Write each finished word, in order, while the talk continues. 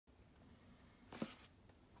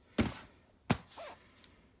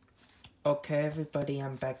Okay everybody,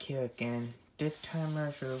 I'm back here again. This time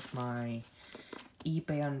I show my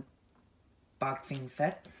eBay unboxing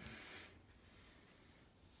set.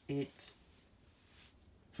 It's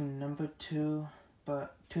from number 2,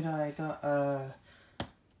 but today I got a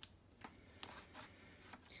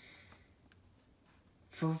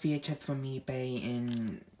full VHS from eBay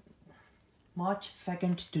in March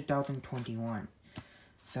 2nd, 2021.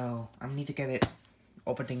 So I need to get it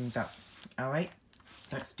opening up. Alright,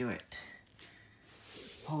 let's do it.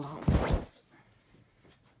 Hold on.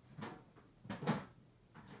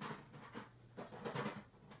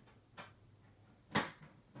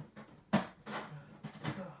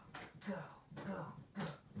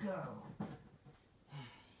 Go.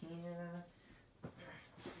 Here.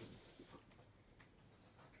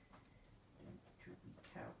 To be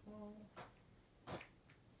careful.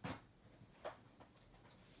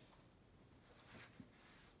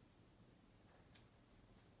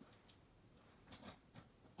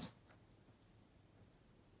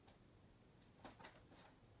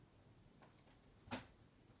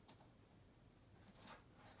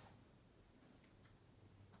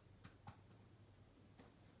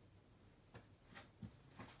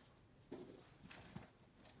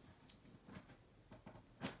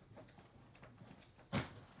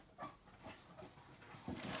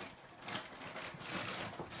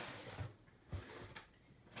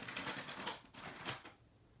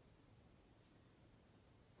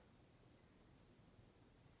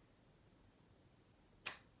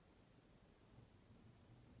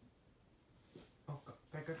 Oh, go.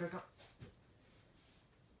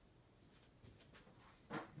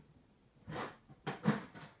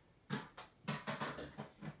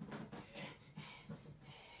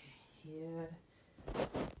 Here.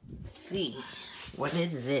 Let's see, what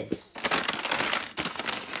is this?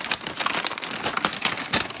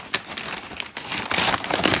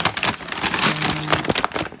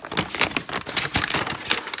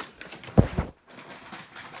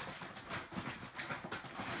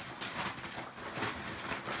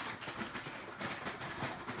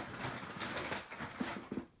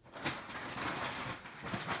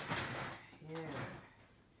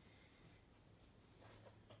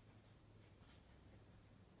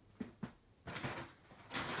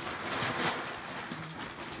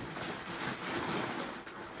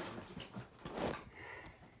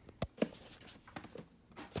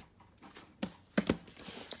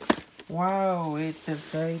 Wow, it's a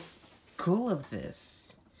very cool of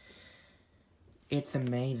this. It's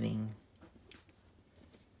amazing.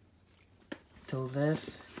 So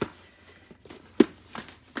this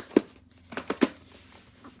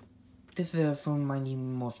is from my new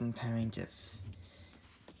Morphin parentage.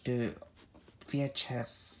 The VHS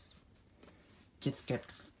just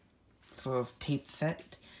gets full of tape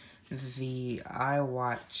set. This is the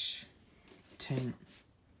iWatch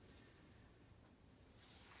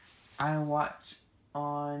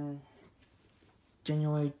on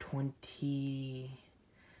January 25th,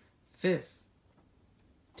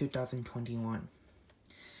 2021.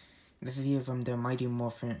 This is here from the Mighty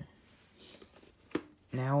Morphin.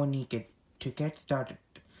 Now we need to get started.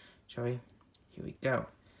 Shall we? Here we go.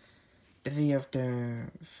 This is here of the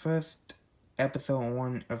first episode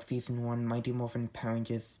 1 of season 1, Mighty Morphin Power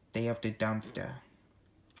Rangers Day of the Dumpster.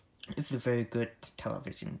 It's a very good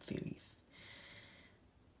television series.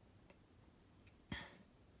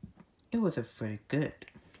 It was a very good.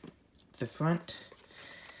 The front,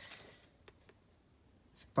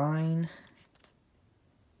 spine,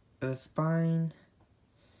 the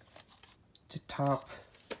top,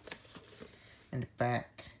 and the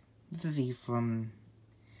back. This is from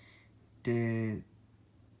the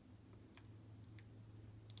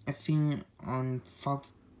a scene on Fox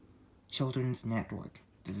Children's Network.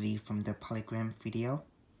 This is from the polygram video.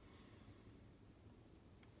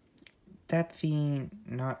 That scene,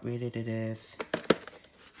 not rated it is.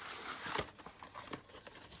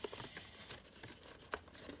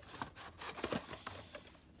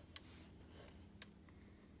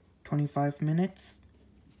 "25 minutes.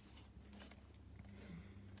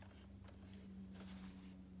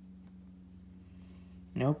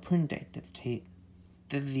 No print date this tape.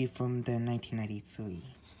 This is from the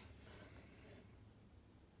 1993.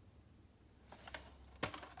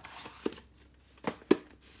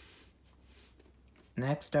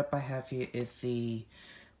 Next up I have here is the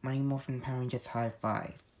Mighty Morphin Power Rangers High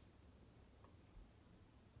Five.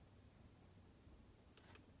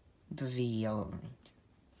 This is the yellow range.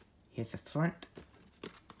 Here's the front,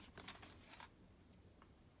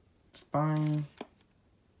 spine,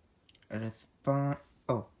 the spine,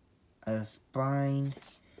 the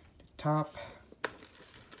top,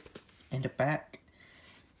 and the back.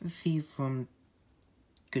 see from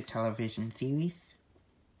good television series.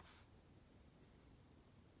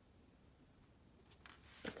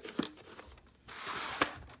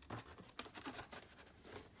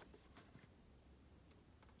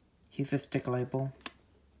 Here's a sticker label,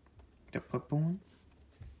 the purple one.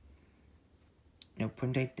 No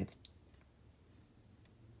print date.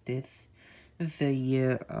 This is the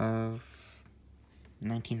year of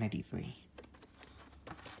 1993.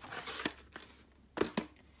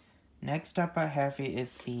 Next up I have here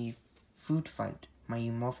is the Food Fight, my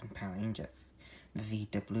Morphin Power Rangers. The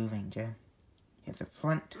Blue Ranger. Here's the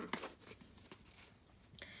front,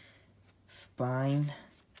 spine,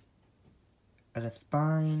 the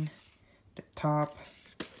spine, the top,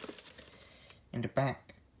 and the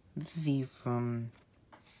back. This is the from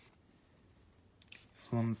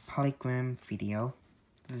Polygram video.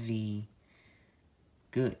 The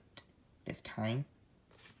good this time.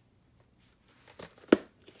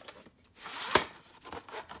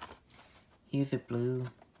 Here's a blue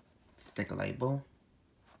sticker label.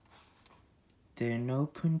 The no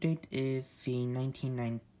print date is the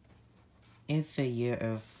is the year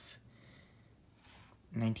of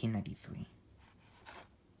 1993.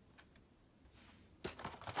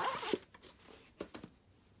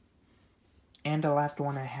 And the last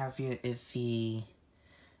one I have here is the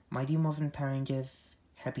Mighty Morphin Power Rangers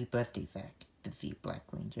Happy Birthday Zack, the Black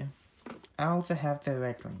Ranger. I also have the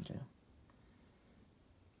Red Ranger.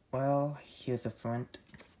 Well, here's the front.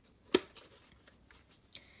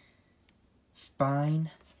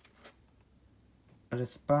 Spine, the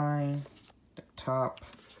spine, the top,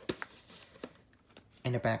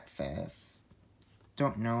 and the back says,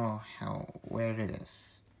 don't know where it is.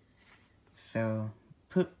 So,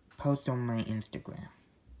 post on my Instagram.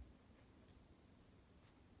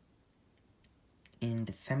 In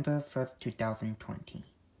December 1st, 2020.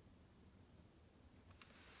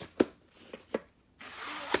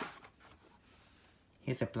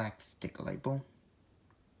 Here's a black sticker label.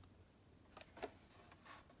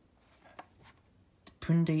 The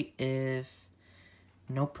print date is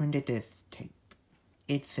no printed this tape.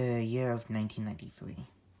 It's the year of 1993.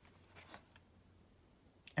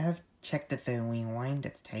 I have checked that they rewind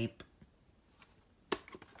this tape.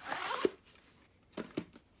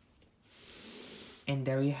 And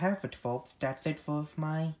there you have it, folks. That's it for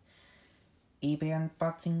my eBay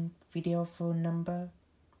unboxing video for number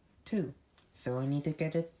 2. So I need to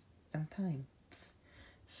get it on time.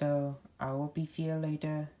 So I will be see you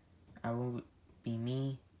later. I will be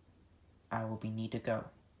me. I will be need to go.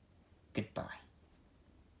 Goodbye.